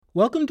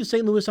Welcome to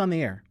St. Louis on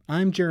the Air.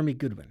 I'm Jeremy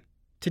Goodwin.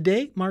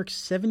 Today marks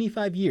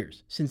 75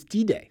 years since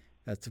D-Day.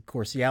 That's, of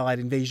course, the Allied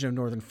invasion of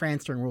northern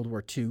France during World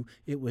War II.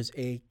 It was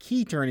a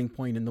key turning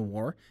point in the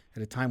war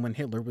at a time when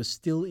Hitler was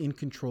still in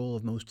control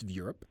of most of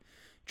Europe.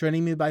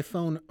 Joining me by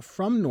phone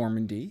from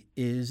Normandy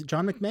is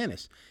John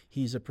McManus.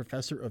 He's a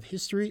professor of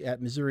history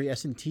at Missouri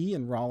S&T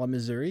in Rolla,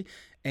 Missouri,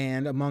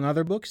 and among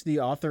other books,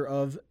 the author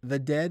of The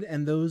Dead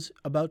and Those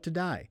About to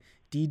Die,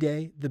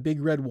 D-Day, The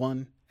Big Red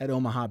One at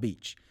Omaha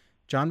Beach.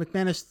 John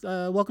McManus,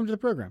 welcome to the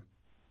program.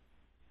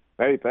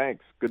 Hey,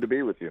 thanks. Good to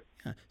be with you.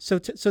 Yeah. So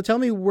tell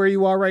me where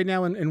you are right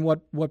now and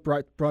what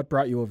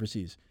brought you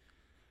overseas.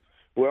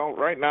 Well,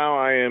 right now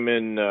I am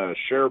in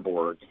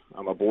Cherbourg.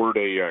 I'm aboard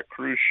a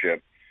cruise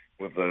ship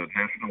with the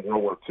National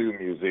World War II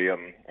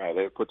Museum.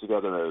 They've put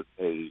together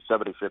a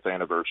 75th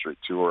anniversary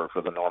tour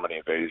for the Normandy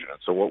invasion. And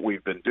so what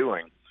we've been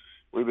doing,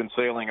 we've been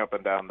sailing up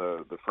and down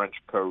the French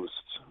coast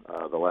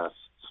the last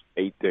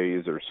 8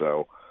 days or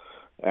so.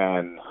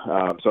 And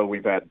so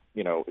we've had,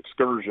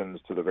 excursions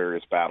to the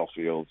various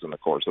battlefields in the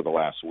course of the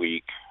last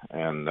week.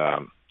 And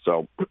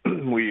so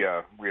we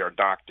are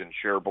docked in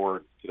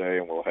Cherbourg today,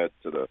 and we'll head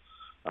to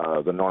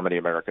the Normandy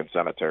American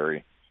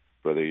Cemetery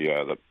for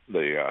the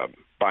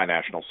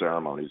binational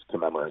ceremonies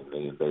commemorating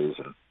the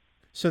invasion.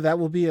 So that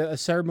will be a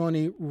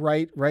ceremony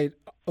right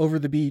over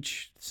the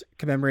beach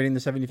commemorating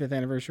the 75th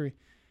anniversary?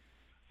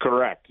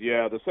 Correct.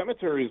 Yeah, the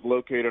cemetery is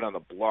located on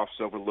the bluffs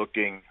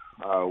overlooking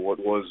what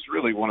was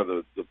really one of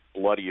the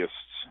bloodiest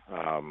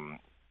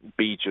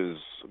beaches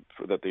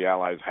that the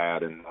Allies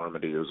had in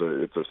Normandy.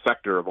 It's a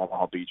sector of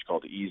Omaha Beach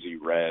called Easy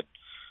Red.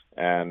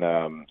 And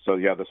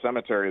the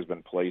cemetery has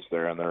been placed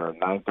there, and there are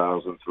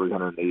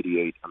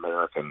 9,388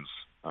 Americans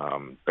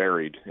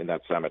buried in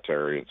that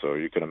cemetery. And so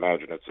you can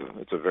imagine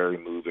it's a very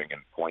moving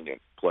and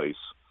poignant place.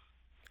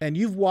 And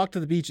you've walked to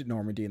the beach at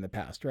Normandy in the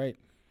past, right?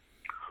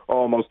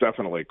 Oh, most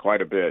definitely,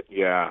 quite a bit,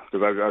 yeah.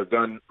 Because I've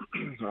done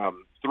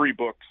 3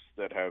 books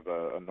that have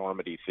a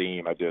Normandy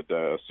theme. I did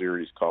a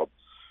series called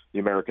The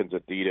Americans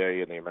at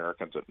D-Day and The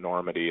Americans at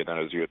Normandy, and then,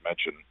 as you had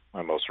mentioned,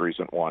 my most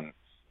recent one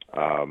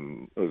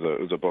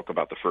was a book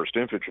about the 1st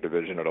Infantry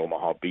Division at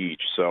Omaha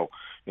Beach. So,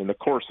 in the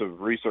course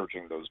of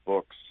researching those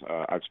books,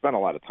 I've spent a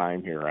lot of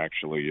time here,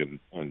 actually,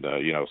 and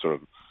sort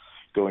of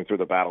going through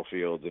the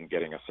battlefields and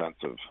getting a sense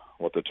of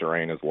what the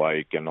terrain is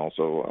like, and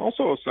also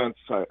a sense,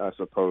 I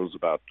suppose,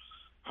 about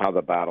how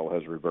the battle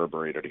has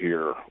reverberated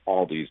here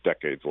all these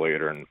decades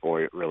later, and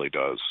boy, it really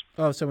does.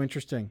 Oh, so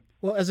interesting.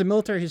 Well, as a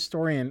military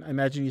historian, I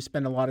imagine you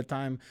spend a lot of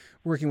time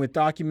working with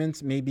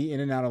documents, maybe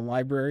in and out of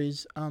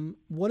libraries.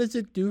 What does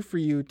it do for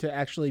you to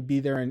actually be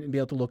there and be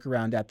able to look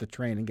around at the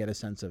terrain and get a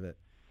sense of it?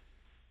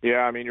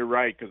 Yeah, I mean, you're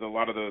right, because a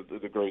lot of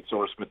the great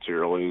source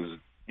material is,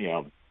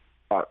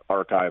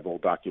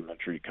 archival,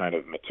 documentary kind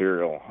of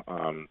material.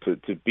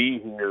 To be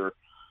here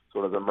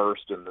sort of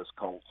immersed in this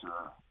culture,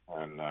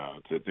 and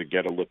to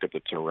get a look at the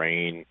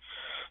terrain,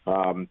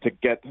 to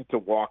get to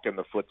walk in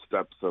the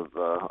footsteps of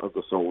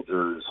the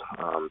soldiers,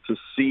 to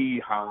see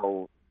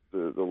how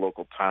the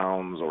local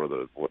towns or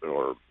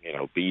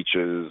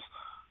beaches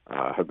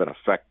have been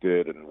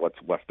affected, and what's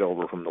left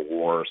over from the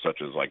war,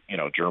 such as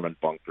German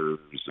bunkers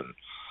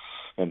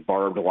and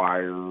barbed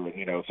wire,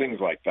 and things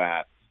like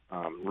that.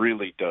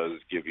 Really does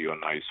give you a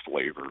nice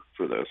flavor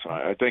for this.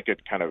 I think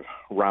it kind of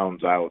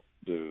rounds out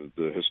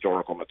the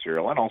historical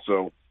material, and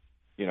also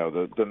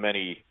the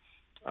many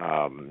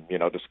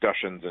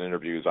discussions and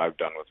interviews I've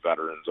done with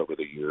veterans over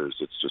the years.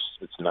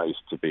 It's nice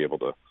to be able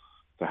to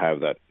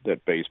have that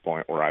base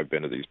point where I've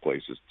been to these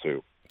places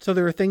too. So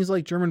there are things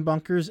like German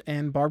bunkers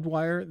and barbed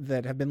wire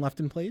that have been left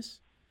in place?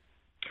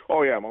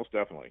 Oh yeah, most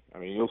definitely. I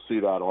mean, you'll see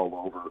that all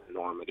over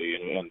Normandy,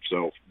 and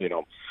so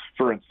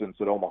for instance,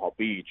 at Omaha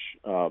Beach,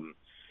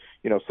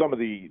 some of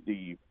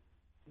the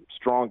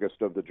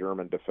strongest of the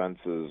German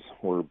defenses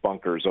were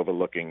bunkers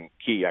overlooking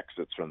key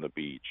exits from the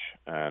beach,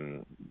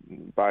 and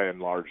by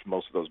and large,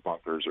 most of those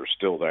bunkers are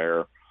still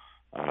there.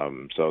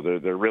 So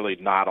they're really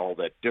not all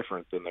that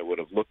different than they would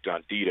have looked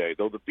on D-Day,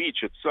 though the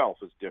beach itself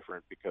is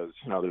different because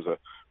there's a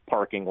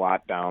parking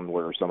lot down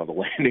where some of the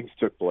landings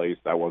took place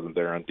that wasn't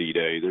there on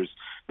D-Day. There's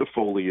the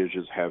foliage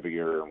is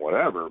heavier and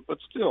whatever, but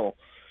still,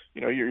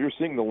 you're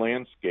seeing the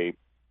landscape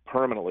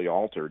permanently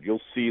altered.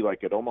 You'll see,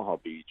 like at Omaha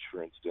Beach,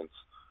 for instance,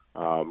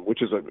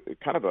 which is a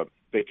kind of a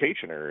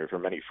vacation area for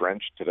many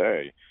French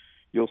today.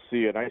 You'll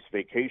see a nice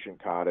vacation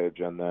cottage,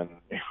 and then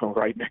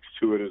right next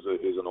to it is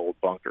an old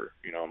bunker,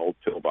 an old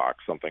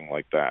pillbox, something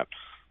like that.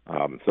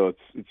 So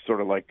it's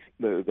sort of like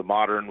the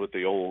modern with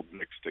the old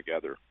mixed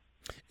together.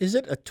 Is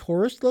it a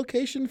tourist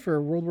location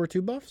for World War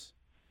II buffs?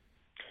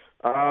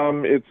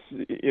 It's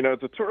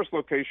a tourist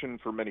location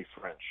for many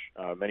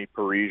French, many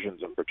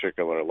Parisians in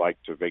particular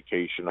like to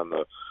vacation on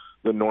the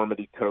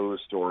Normandy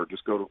coast, or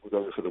just go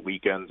for the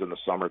weekends in the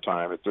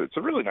summertime. It's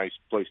a really nice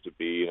place to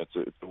be, and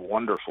it's a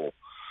wonderful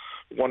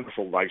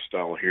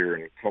lifestyle here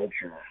and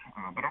culture.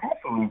 But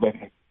also, I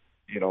think,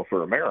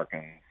 for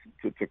Americans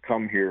to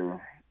come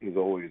here is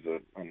always a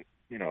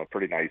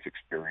pretty nice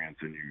experience,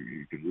 and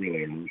you can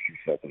really immerse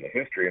yourself in the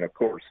history. And of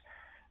course,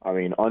 I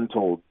mean,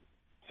 untold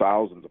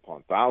thousands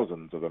upon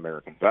thousands of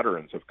American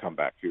veterans have come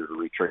back here to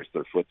retrace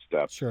their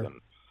footsteps Sure.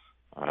 and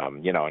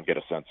and get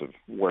a sense of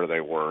where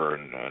they were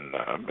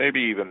and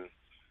maybe even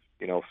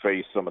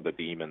face some of the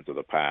demons of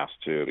the past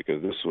too,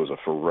 because this was a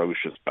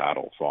ferocious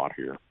battle fought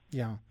here.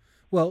 Yeah.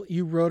 Well,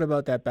 you wrote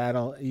about that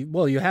battle.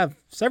 You have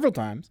several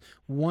times.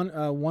 One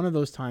of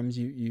those times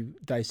you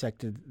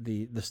dissected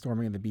the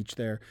storming of the beach.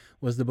 There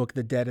was the book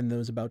 "The Dead and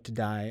Those About to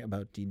Die"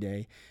 about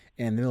D-Day,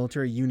 and the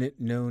military unit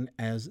known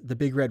as the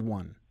Big Red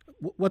One.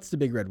 What's the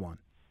Big Red One?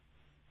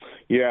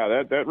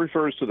 Yeah, that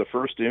refers to the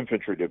 1st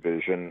Infantry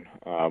Division,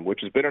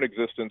 which has been in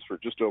existence for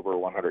just over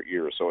 100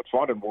 years. So it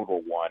fought in World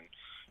War I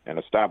and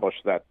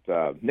established that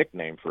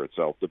nickname for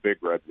itself, the Big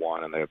Red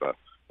One, and they have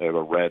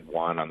a red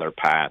one on their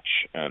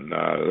patch. And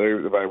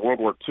by World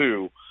War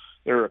II,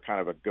 they're a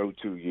kind of a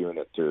go-to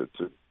unit to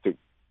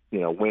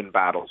win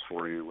battles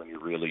for you when you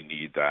really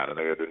need that. And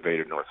they had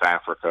invaded North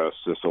Africa,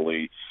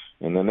 Sicily,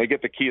 and then they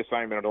get the key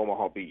assignment at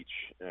Omaha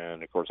Beach.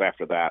 And, of course,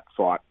 after that,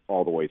 fought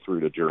all the way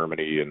through to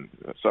Germany and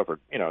suffered,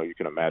 you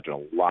can imagine,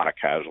 a lot of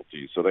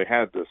casualties. So they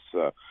had this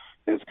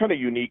kind of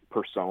unique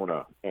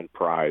persona and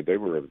pride. They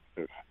were,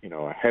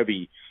 a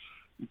heavy,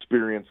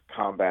 experienced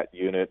combat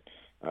unit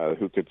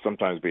who could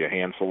sometimes be a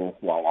handful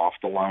while off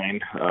the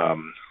line,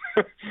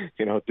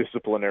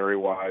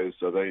 disciplinary-wise.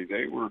 So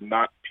they were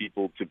not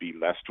people to be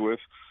messed with.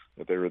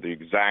 But they were the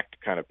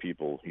exact kind of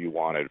people you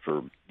wanted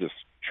for this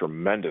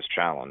tremendous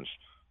challenge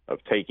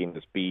of taking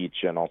this beach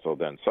and also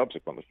then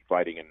subsequently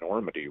fighting in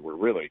Normandy, where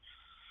really,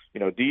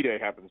 D-Day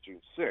happens June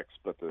 6th,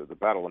 but the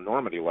Battle of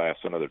Normandy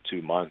lasts another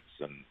 2 months,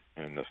 and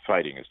the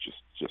fighting is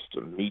just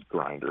a meat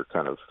grinder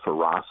kind of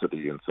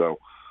ferocity. And so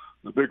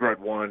the Big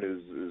Red One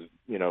is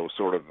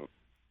sort of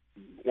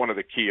one of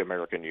the key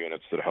American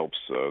units that helps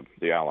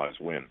the Allies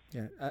win.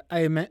 Yeah, I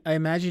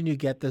imagine you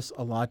get this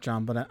a lot,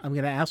 John, but I'm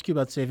going to ask you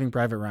about Saving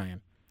Private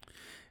Ryan.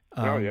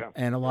 Yeah.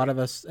 And a lot of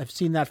us have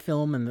seen that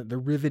film and the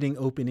riveting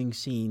opening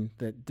scene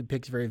that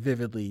depicts very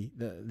vividly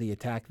the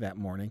attack that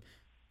morning.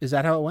 Is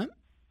that how it went?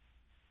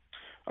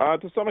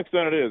 To some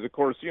extent it is. Of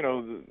course,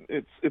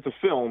 it's a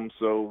film,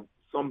 so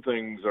some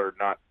things are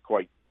not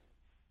quite,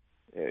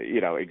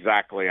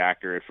 exactly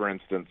accurate. For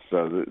instance,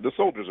 the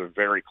soldiers are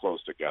very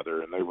close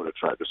together, and they would have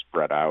tried to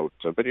spread out.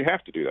 But you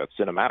have to do that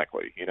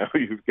cinematically.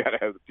 You've got to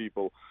have the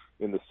people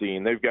in the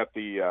scene. They've got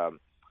the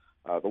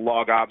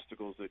log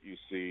obstacles that you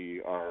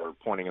see are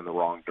pointing in the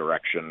wrong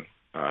direction.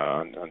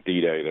 On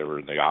D-Day, they were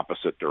in the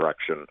opposite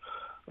direction.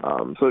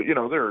 So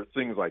there are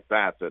things like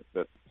that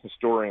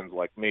historians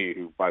like me,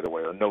 who, by the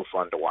way, are no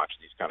fun to watch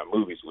these kind of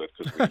movies with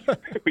because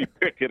we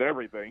pick at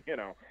everything,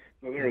 So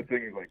there are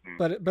things like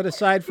that. But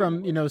aside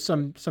from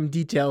some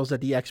details that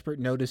the expert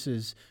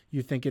notices,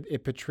 you think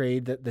it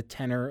portrayed the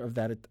tenor of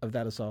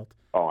that assault?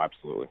 Oh,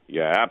 absolutely,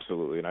 yeah,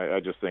 absolutely. And I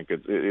just think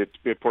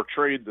it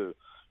portrayed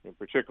in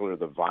particular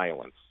the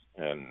violence,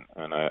 and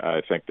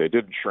I think they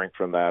didn't shrink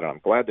from that. I'm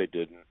glad they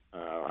didn't.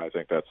 I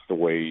think that's the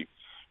way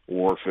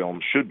war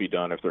films should be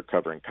done if they're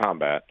covering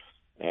combat.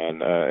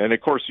 And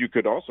of course, you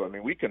could also,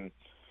 we can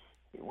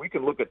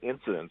look at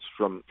incidents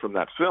from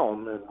that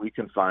film, and we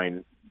can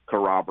find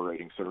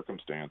corroborating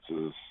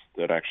circumstances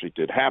that actually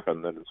did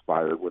happen that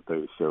inspired what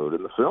they showed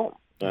in the film.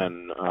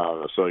 And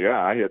so,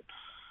 yeah,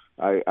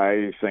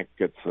 I think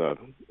it's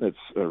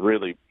a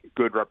really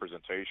good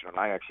representation, and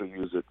I actually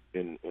use it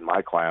in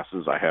my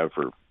classes. I have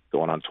for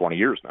going on 20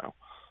 years now.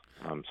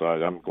 So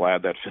I'm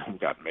glad that film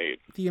got made.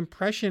 The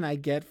impression I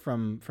get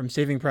from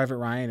Saving Private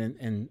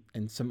Ryan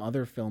and some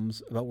other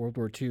films about World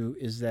War II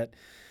is that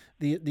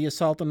the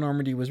assault on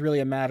Normandy was really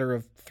a matter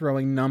of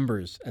throwing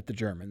numbers at the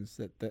Germans,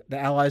 that the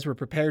Allies were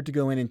prepared to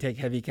go in and take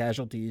heavy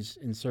casualties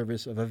in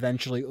service of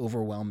eventually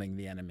overwhelming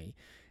the enemy.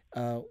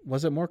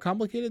 Was it more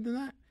complicated than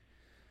that?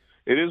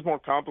 It is more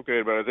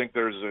complicated, but I think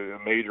there's a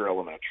major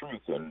element of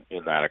truth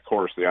in that. Of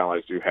course, the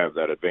Allies do have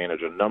that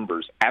advantage of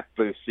numbers at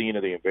the scene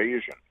of the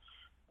invasion.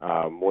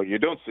 What you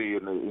don't see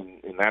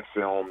in that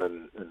film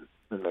and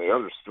in the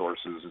other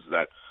sources is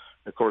that,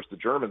 of course, the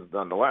Germans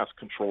nonetheless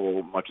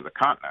control much of the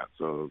continent.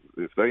 So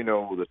if they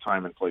know the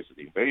time and place of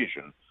the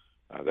invasion,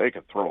 they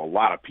can throw a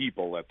lot of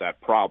people at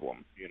that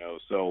problem.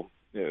 So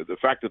the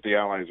fact that the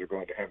Allies are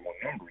going to have more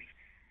numbers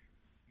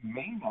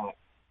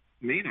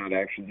may not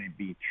actually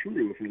be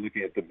true if you're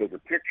looking at the bigger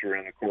picture.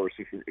 And of course,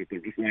 if they're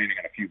just landing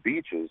on a few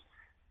beaches,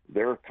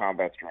 their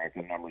combat strength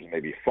and numbers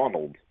may be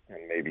funneled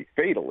and maybe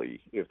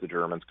fatally if the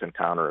Germans can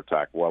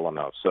counterattack well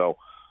enough. So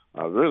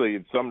really,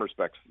 in some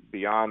respects,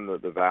 beyond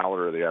the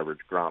valor of the average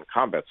ground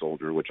combat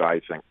soldier, which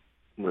I think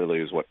really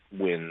is what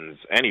wins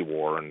any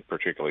war, and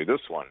particularly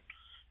this one,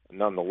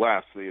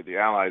 nonetheless, the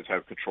Allies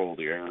have control of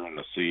the air and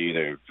the sea.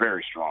 They have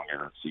very strong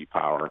air and sea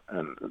power,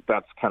 and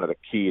that's kind of the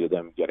key to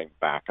them getting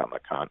back on the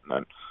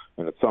continent.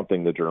 And it's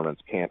something the Germans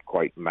can't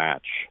quite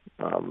match.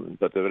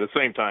 But at the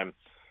same time,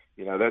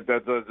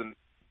 that doesn't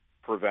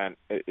prevent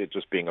it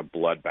just being a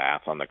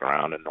bloodbath on the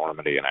ground in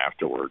Normandy and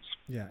afterwards.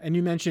 Yeah, and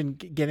you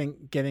mentioned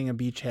getting a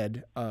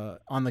beachhead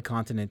on the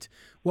continent.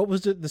 What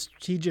was the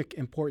strategic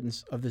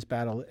importance of this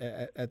battle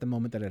at the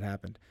moment that it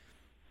happened?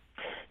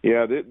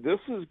 Yeah,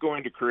 this is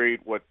going to create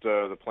what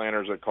the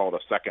planners had called a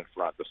second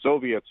front. The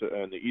Soviets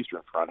and the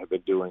Eastern Front have been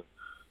doing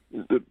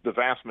the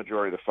vast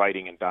majority of the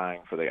fighting and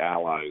dying for the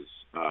Allies.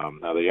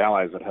 Now, the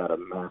Allies had a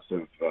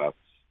massive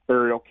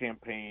aerial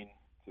campaign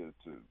to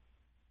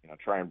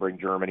try and bring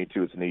Germany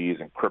to its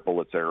knees and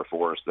cripple its air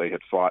force. They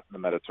had fought in the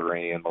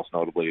Mediterranean, most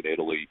notably in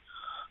Italy.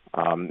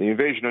 The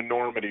invasion of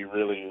Normandy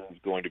really is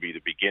going to be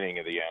the beginning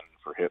of the end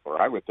for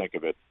Hitler. I think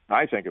of it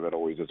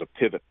always as a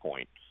pivot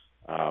point.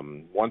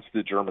 Once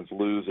the Germans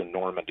lose in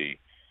Normandy,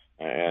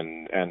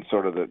 and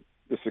sort of the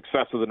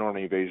success of the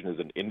Normandy invasion is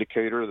an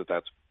indicator that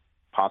that's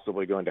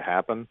possibly going to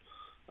happen.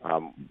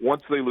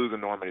 Once they lose in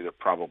Normandy, they're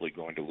probably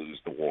going to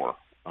lose the war.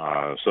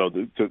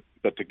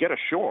 But to get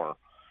ashore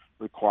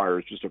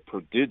requires just a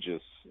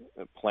prodigious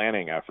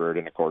planning effort,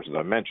 and of course, as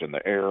I mentioned,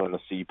 the air and the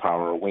sea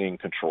power, winning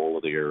control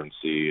of the air and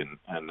sea,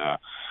 and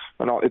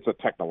it's a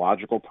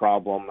technological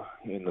problem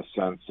in the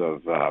sense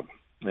of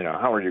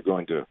how are you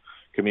going to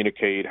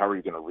communicate? How are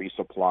you going to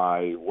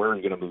resupply? Where are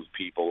you going to move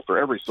people? For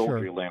every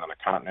soldier you land on the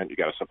continent, you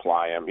got to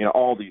supply them.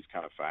 All these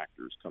kind of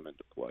factors come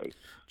into play.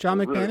 John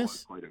so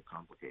McManus, really quite a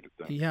complicated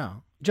thing. Yeah,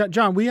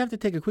 John, we have to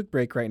take a quick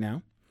break right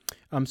now.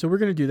 So we're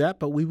going to do that,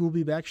 but we will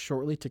be back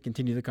shortly to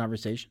continue the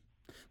conversation.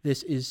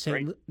 This is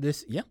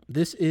This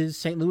is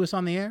St. Louis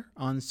on the Air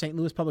on St.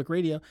 Louis Public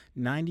Radio,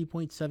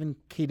 90.7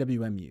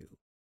 KWMU.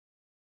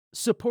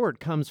 Support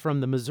comes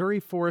from the Missouri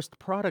Forest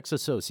Products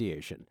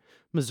Association.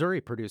 Missouri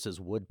produces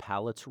wood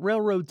pallets,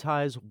 railroad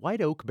ties,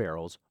 white oak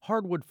barrels,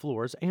 hardwood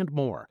floors, and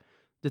more.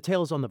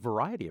 Details on the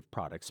variety of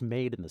products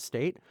made in the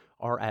state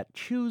are at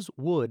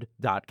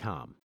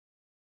choosewood.com.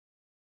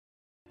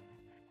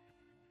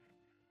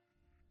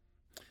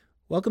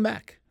 Welcome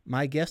back.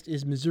 My guest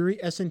is Missouri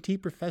S&T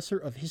Professor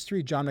of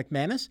History John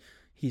McManus.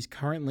 He's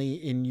currently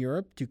in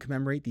Europe to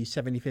commemorate the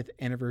 75th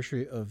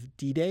anniversary of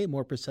D-Day.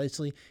 More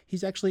precisely,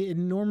 he's actually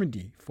in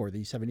Normandy for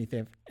the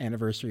 75th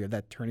anniversary of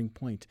that turning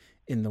point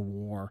in the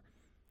war.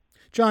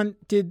 John,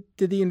 did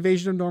the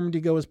invasion of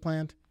Normandy go as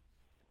planned?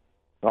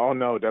 Oh,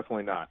 no,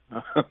 definitely not.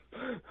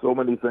 So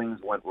many things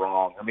went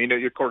wrong. I mean,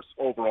 of course,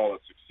 overall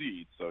it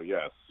succeeds, so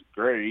yes,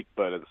 great,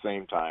 but at the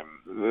same time,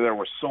 there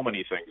were so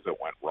many things that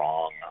went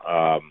wrong.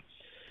 I'll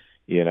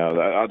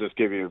just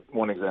give you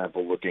one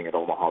example looking at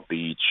Omaha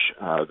Beach.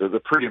 The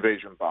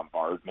pre-invasion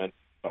bombardment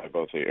by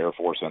both the Air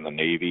Force and the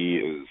Navy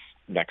is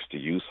next to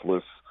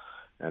useless,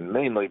 and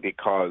mainly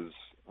because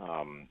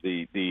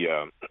the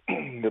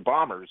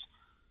bombers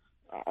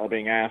are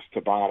being asked to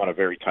bomb on a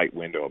very tight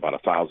window, about a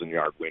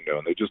 1,000-yard window,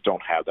 and they just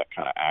don't have that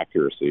kind of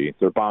accuracy.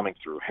 They're bombing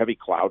through heavy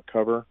cloud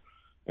cover,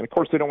 and of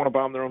course they don't want to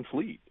bomb their own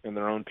fleet and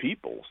their own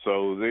people,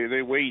 so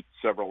they wait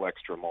several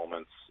extra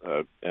moments,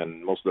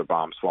 and most of their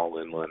bombs fall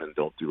inland and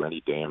don't do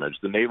any damage.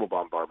 The naval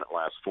bombardment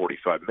lasts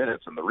 45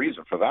 minutes, and the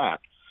reason for that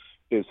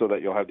is so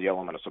that you'll have the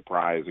element of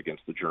surprise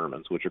against the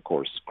Germans, which of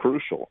course is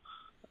crucial.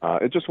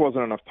 It just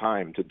wasn't enough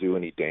time to do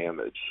any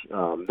damage.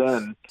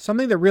 Then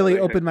something that really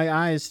opened my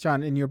eyes,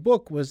 John, in your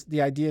book was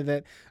the idea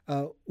that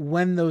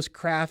when those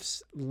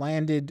crafts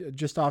landed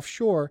just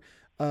offshore,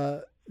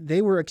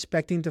 they were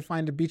expecting to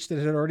find a beach that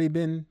had already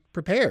been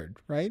prepared,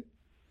 right?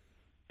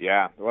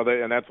 Yeah, well,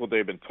 and that's what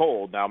they've been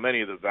told. Now,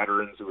 many of the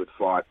veterans who had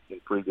fought in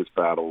previous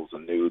battles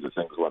and knew that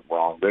things went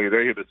wrong, they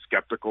had been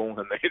skeptical,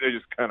 and they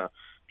just kind of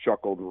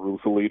chuckled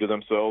ruefully to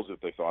themselves if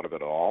they thought of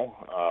it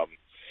all.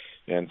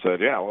 And said,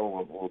 "Yeah,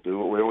 well, we'll do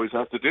what we always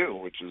have to do,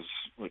 which is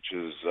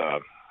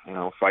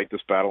fight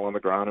this battle on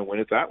the ground and win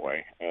it that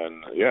way."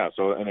 And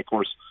and of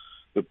course,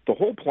 the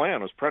whole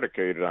plan was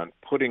predicated on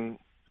putting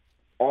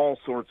all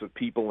sorts of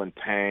people and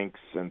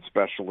tanks and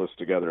specialists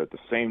together at the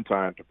same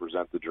time to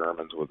present the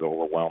Germans with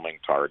overwhelming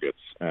targets.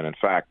 And in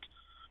fact,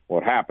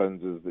 what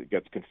happens is it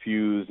gets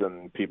confused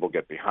and people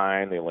get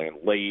behind. They land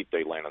late.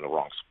 They land in the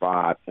wrong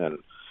spot, and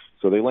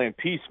so they land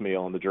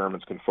piecemeal, and the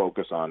Germans can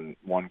focus on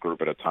one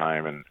group at a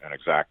time and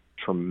exact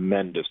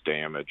tremendous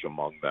damage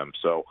among them.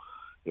 So,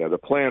 the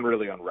plan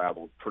really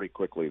unraveled pretty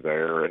quickly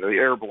there. And the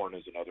airborne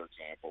is another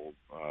example.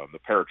 The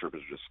paratroopers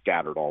are just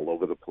scattered all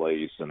over the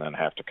place and then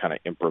have to kind of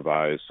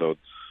improvise. So,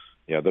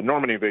 the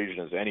Normandy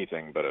invasion is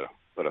anything but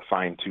a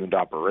fine-tuned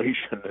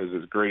operation.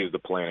 As great as the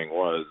planning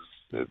was,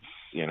 it's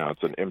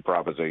an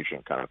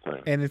improvisation kind of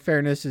thing. And in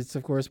fairness, it's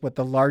of course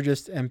the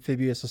largest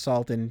amphibious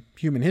assault in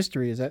human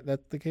history. Is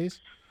that the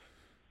case?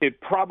 It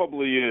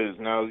probably is.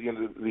 Now, the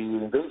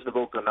invasion of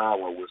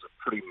Okinawa was a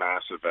pretty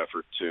massive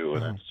effort too,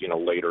 and it's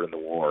later in the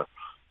war.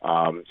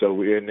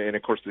 And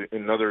of course,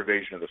 another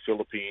invasion of the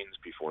Philippines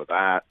before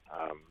that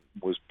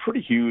was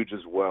pretty huge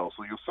as well.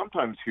 So you'll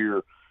sometimes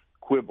hear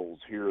quibbles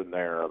here and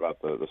there about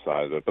the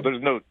size of it, but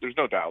there's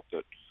no doubt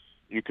that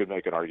you could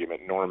make an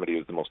argument Normandy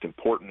is the most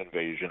important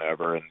invasion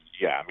ever. And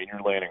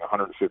you're landing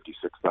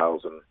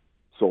 156,000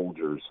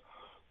 soldiers.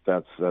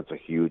 That's a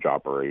huge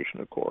operation,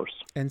 of course.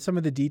 And some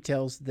of the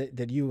details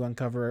that you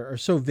uncover are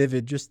so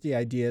vivid. Just the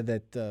idea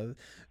that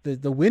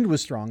the wind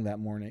was strong that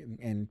morning,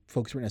 and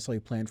folks weren't necessarily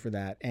planned for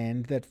that,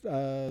 and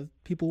that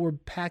people were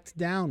packed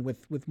down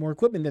with more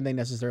equipment than they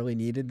necessarily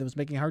needed. That was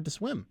making it hard to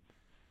swim.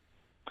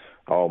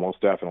 Oh,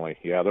 most definitely.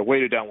 Yeah, they're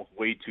weighted down with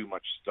way too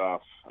much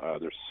stuff.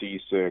 They're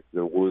seasick,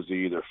 they're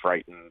woozy, they're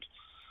frightened.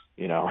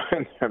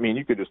 And I mean,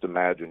 you could just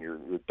imagine you're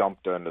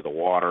dumped into the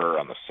water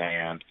on the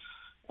sand,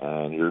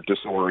 and you're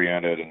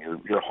disoriented, and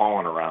you're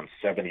hauling around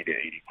 70 to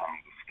 80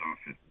 pounds of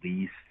stuff at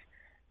least.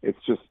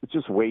 It's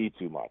just way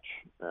too much,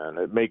 and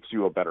it makes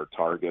you a better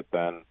target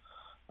then.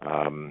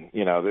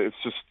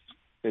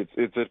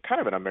 It's a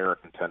kind of an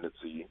American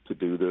tendency to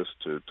do this,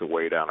 to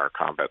weigh down our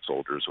combat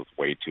soldiers with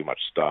way too much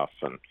stuff.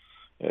 And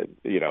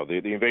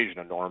the invasion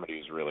of Normandy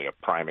is really a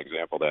prime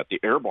example of that. The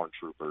airborne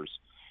troopers,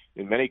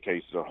 in many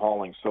cases, are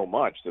hauling so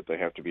much that they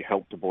have to be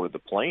helped aboard the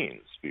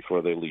planes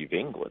before they leave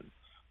England.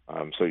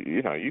 So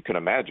you can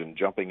imagine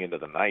jumping into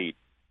the night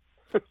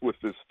with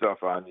this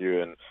stuff on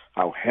you, and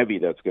how heavy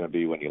that's going to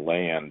be when you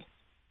land.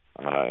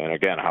 And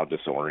again, how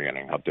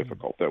disorienting, how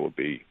difficult that would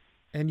be.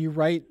 And you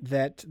write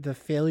that the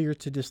failure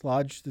to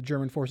dislodge the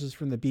German forces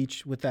from the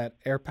beach with that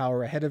air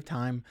power ahead of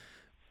time,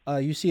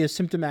 you see as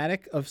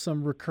symptomatic of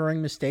some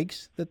recurring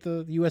mistakes that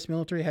the U.S.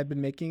 military had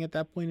been making at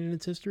that point in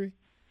its history?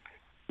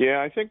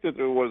 Yeah, I think that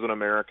there was an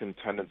American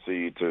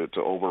tendency to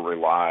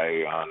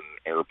over-rely on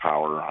air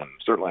power,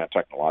 certainly on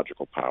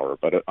technological power,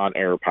 but on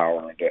air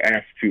power, and to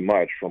ask too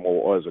much from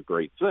what was a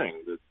great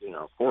thing. That,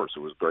 of course, it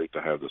was great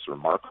to have this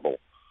remarkable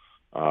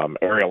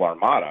aerial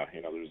armada.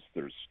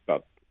 There's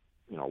about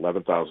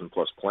 11,000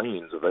 plus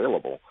planes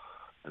available,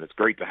 and it's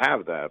great to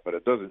have that, but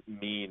it doesn't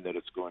mean that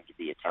it's going to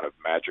be a kind of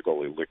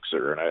magical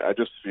elixir. And I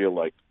just feel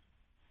like,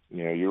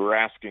 you were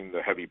asking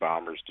the heavy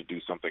bombers to do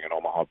something in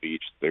Omaha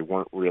Beach they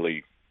weren't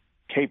really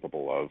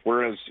capable of.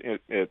 Whereas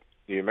at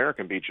the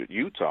American beach at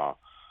Utah,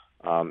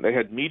 they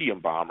had medium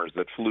bombers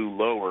that flew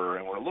lower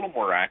and were a little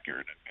more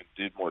accurate and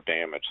did more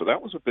damage. So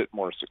that was a bit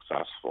more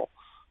successful.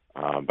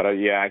 But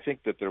I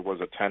think that there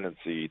was a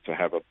tendency to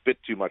have a bit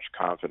too much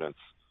confidence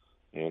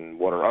in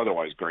what are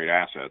otherwise great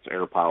assets: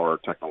 air power,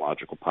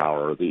 technological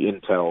power, the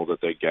intel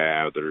that they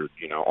gathered,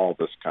 all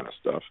this kind of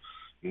stuff.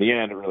 In the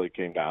end, it really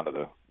came down to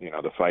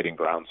the fighting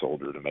ground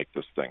soldier to make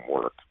this thing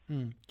work.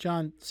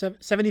 John,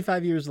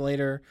 75 years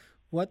later,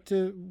 what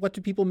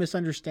do people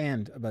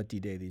misunderstand about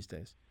D-Day these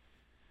days?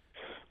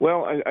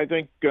 Well, I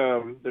think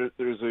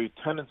there's a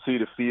tendency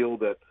to feel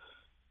that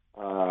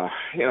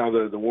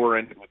the war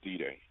ended with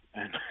D-Day,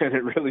 and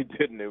it really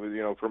didn't. It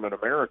was from an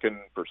American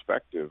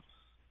perspective,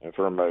 and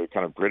from a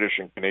kind of British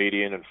and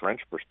Canadian and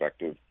French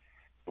perspective,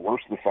 the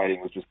worst of the fighting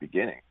was just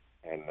beginning.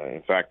 And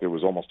in fact, there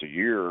was almost a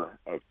year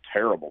of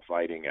terrible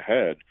fighting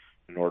ahead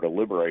in order to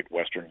liberate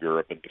Western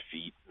Europe and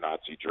defeat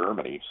Nazi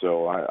Germany.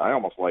 So I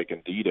almost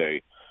liken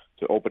D-Day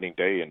to opening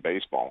day in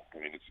baseball. I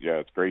mean,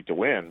 it's great to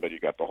win, but you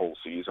got the whole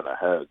season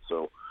ahead.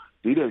 So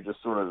D-Day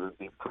just sort of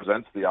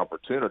presents the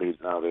opportunities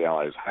now the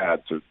Allies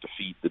had to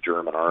defeat the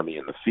German army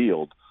in the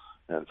field,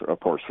 and of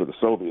course for the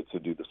Soviets to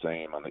do the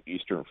same on the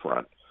Eastern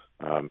Front.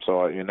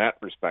 So in that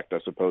respect, I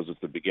suppose it's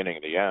the beginning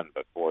and the end.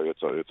 But boy,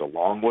 it's a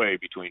long way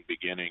between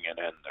beginning and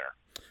end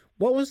there.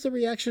 What was the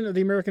reaction of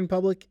the American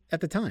public at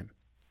the time?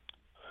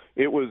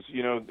 It was,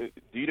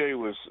 D-Day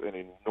was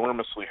an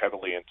enormously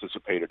heavily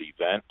anticipated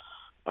event.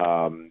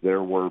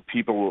 There were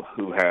people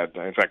who had,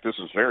 in fact, this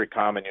is very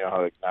common.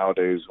 How like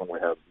nowadays when we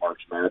have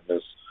March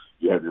Madness,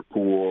 you have your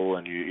pool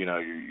and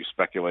you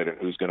speculate on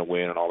who's going to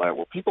win and all that.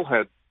 Well, people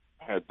had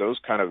those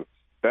kind of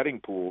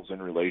betting pools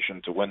in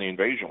relation to when the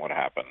invasion would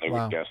happen. They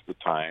would guess the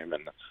time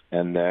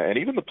and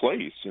even the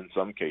place in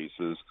some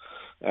cases.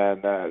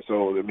 And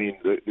so, I mean,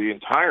 the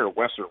entire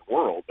Western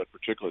world, but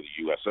particularly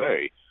the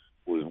USA,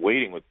 was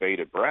waiting with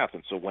bated breath.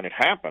 And so when it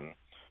happened,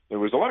 there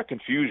was a lot of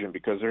confusion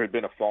because there had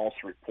been a false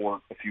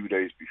report a few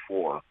days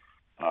before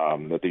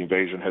that the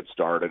invasion had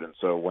started. And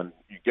so when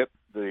you get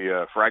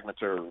the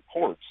fragmentary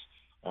reports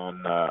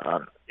on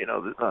the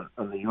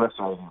U.S.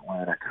 side of the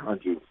Atlantic on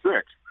June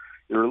 6th,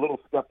 you're a little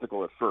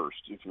skeptical at first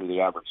if you're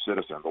the average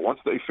citizen. But once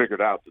they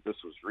figured out that this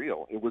was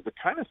real, it was the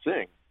kind of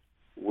thing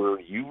where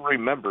you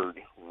remembered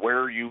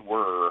where you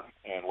were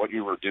and what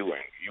you were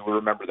doing. You will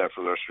remember that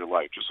for the rest of your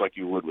life, just like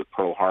you would with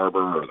Pearl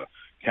Harbor or the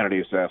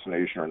Kennedy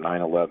assassination or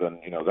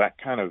 9/11, that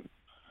kind of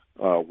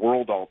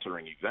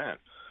world-altering event.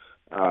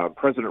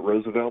 President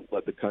Roosevelt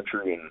led the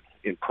country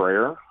in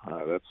prayer.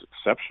 That's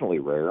exceptionally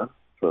rare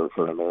for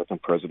an American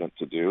president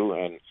to do.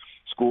 And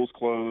schools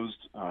closed,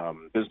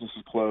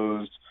 businesses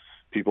closed,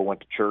 people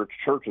went to church.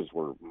 Churches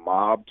were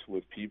mobbed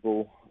with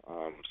people.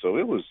 So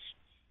it was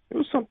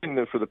something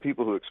that for the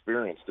people who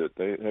experienced it,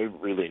 they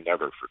really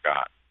never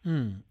forgot.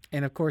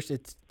 And of course,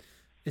 it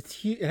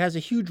has a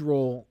huge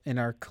role in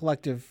our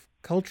collective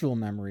cultural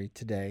memory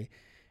today.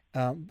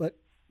 But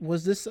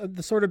was this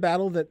the sort of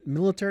battle that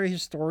military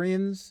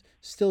historians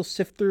still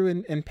sift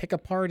through and pick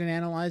apart and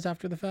analyze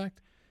after the fact?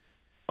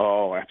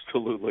 Oh,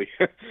 absolutely.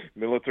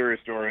 Military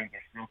historians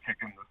are still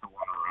kicking this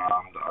one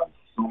around on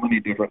so many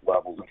different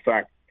levels. In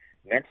fact,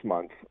 next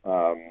month,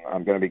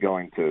 I'm going to be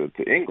going to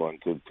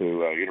England, to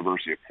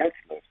University of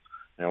Portsmouth,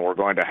 and we're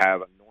going to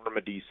have a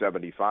Normandy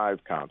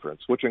 75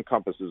 conference, which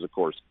encompasses, of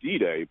course,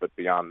 D-Day, but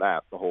beyond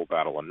that, the whole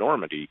Battle of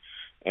Normandy.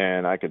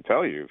 And I can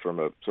tell you, from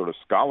a sort of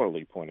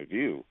scholarly point of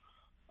view,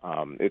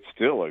 it's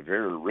still a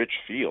very rich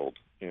field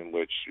in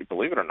which,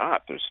 believe it or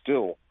not, there's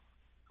still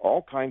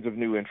all kinds of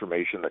new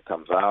information that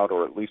comes out,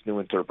 or at least new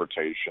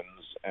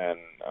interpretations. And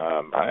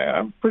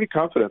I'm pretty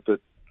confident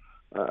that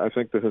I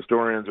think the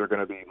historians are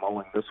going to be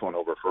mulling this one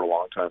over for a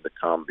long time to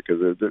come,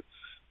 because the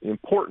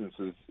importance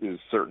is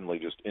certainly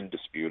just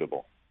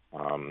indisputable.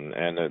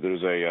 And I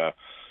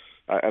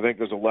think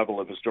there's a level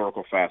of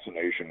historical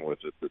fascination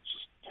with it that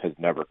just has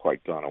never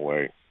quite gone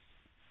away.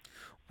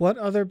 What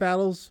other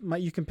battles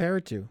might you compare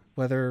it to,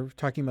 whether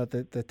talking about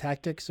the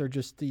tactics or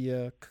just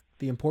the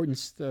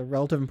importance, the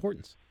relative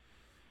importance?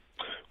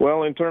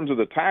 Well, in terms of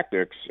the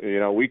tactics,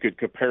 we could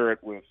compare it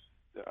with,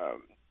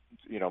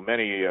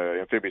 many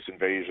amphibious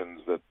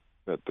invasions that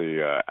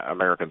the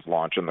Americans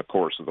launch in the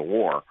course of the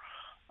war.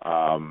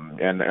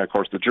 And, of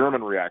course, the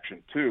German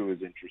reaction, too,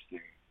 is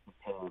interesting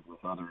compared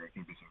with other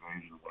amphibious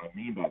invasions. What I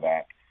mean by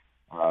that,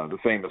 the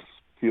famous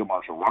Field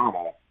Marshal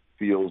Rommel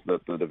feels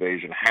that the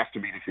invasion has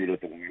to be defeated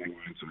at the landing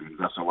line, so he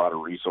invests a lot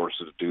of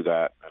resources to do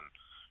that, and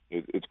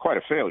it's quite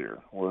a failure.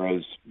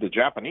 Whereas the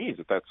Japanese,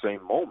 at that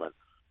same moment,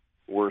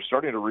 were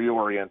starting to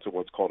reorient to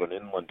what's called an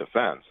inland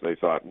defense. They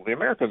thought, well, the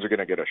Americans are going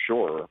to get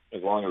ashore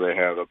as long as they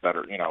have a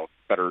better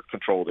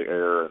control of the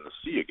air and the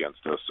sea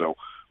against us. So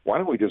why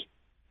don't we just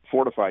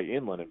fortify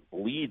inland and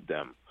bleed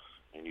them?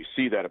 And you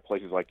see that at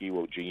places like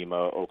Iwo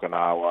Jima,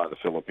 Okinawa, the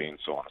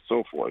Philippines, so on and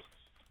so forth.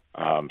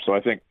 So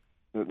I think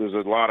there's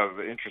a lot of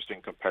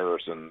interesting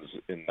comparisons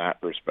in that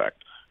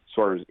respect. As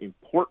far as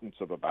importance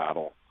of a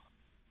battle,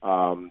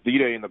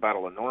 D-Day and the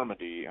Battle of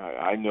Normandy,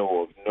 I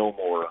know of no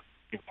more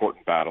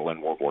important battle in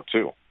World War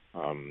II.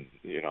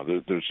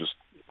 There's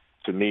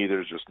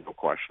just no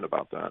question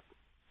about that.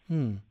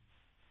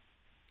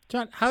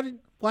 John,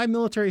 why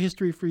military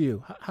history for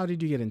you? How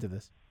did you get into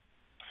this?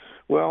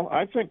 Well,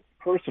 I think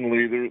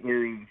personally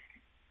there's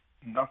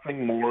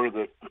nothing more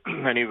that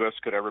any of us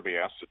could ever be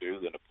asked to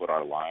do than to put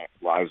our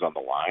lives on the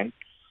line.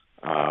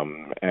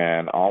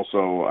 And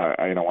also,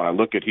 when I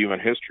look at human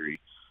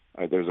history,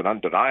 there's an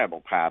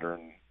undeniable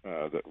pattern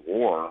that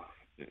war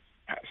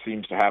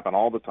seems to happen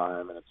all the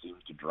time, and it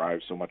seems to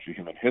drive so much of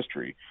human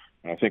history.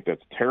 And I think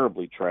that's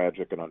terribly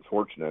tragic and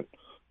unfortunate.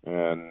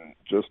 And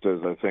just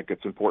as I think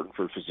it's important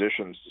for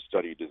physicians to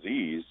study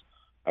disease,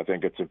 I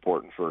think it's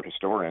important for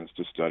historians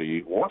to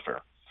study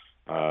warfare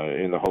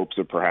in the hopes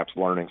of perhaps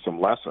learning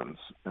some lessons.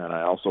 And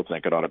I also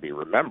think it ought to be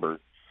remembered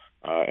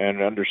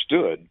and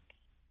understood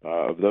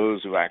of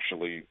those who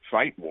actually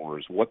fight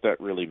wars, what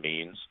that really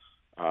means,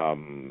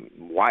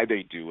 why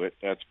they do it.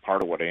 That's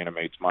part of what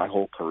animates my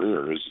whole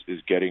career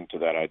is getting to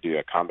that idea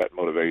of combat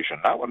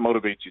motivation. Not what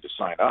motivates you to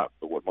sign up,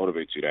 but what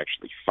motivates you to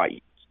actually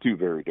fight. It's two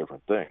very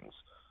different things.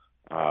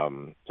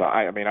 So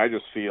I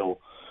just feel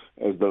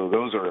as though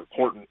those are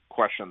important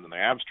questions in the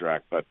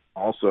abstract, but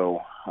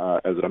also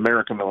as an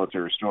American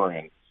military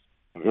historian,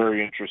 I'm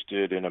very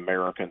interested in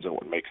Americans and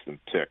what makes them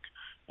tick.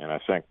 And I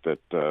think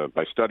that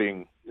by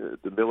studying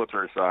the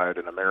military side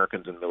and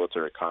Americans in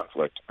military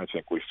conflict, I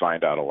think we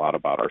find out a lot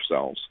about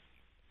ourselves.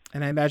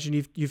 And I imagine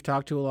you've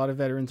talked to a lot of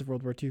veterans of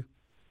World War II.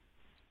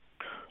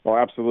 Well,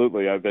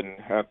 absolutely. I've been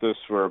at this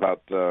for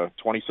about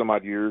 20 some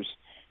odd years,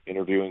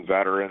 interviewing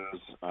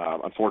veterans.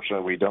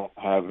 Unfortunately, we don't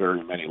have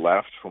very many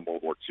left from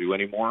World War II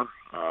anymore,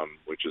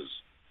 which is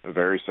a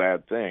very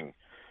sad thing.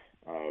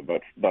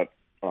 But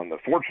on the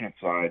fortunate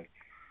side,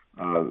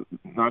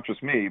 not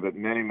just me, but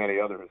many, many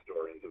other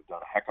historians have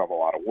done a heck of a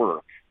lot of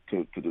work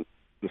to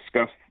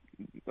discuss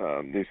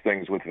these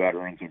things with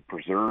veterans and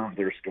preserve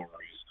their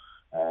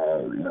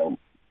stories,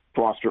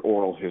 foster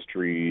oral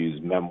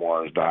histories,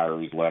 memoirs,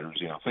 diaries,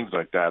 letters, things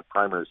like that,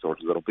 primary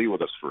sources that'll be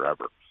with us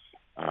forever.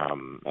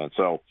 And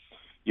so,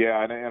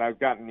 yeah, and I've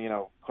gotten,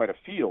 quite a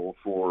feel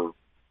for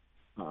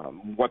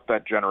what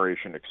that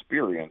generation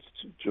experienced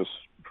just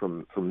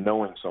from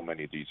knowing so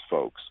many of these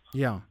folks.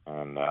 Yeah.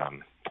 And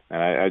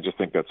I just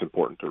think that's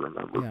important to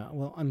remember. Yeah,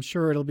 well, I'm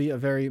sure it'll be a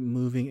very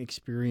moving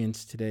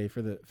experience today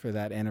for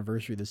that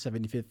anniversary, the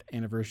 75th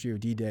anniversary of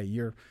D-Day.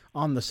 You're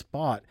on the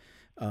spot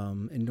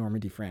in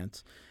Normandy,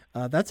 France.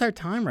 That's our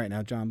time right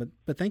now, John,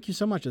 but thank you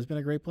so much. It's been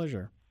a great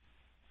pleasure.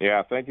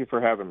 Yeah, thank you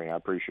for having me. I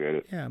appreciate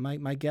it. Yeah,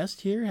 my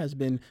guest here has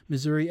been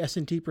Missouri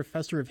S&T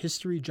Professor of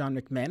History John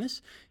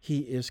McManus. He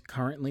is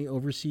currently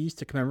overseas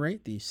to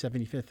commemorate the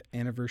 75th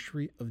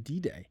anniversary of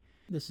D-Day.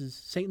 This is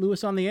St.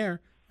 Louis on the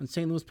Air on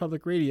St. Louis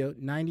Public Radio,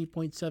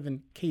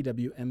 90.7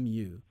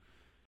 KWMU.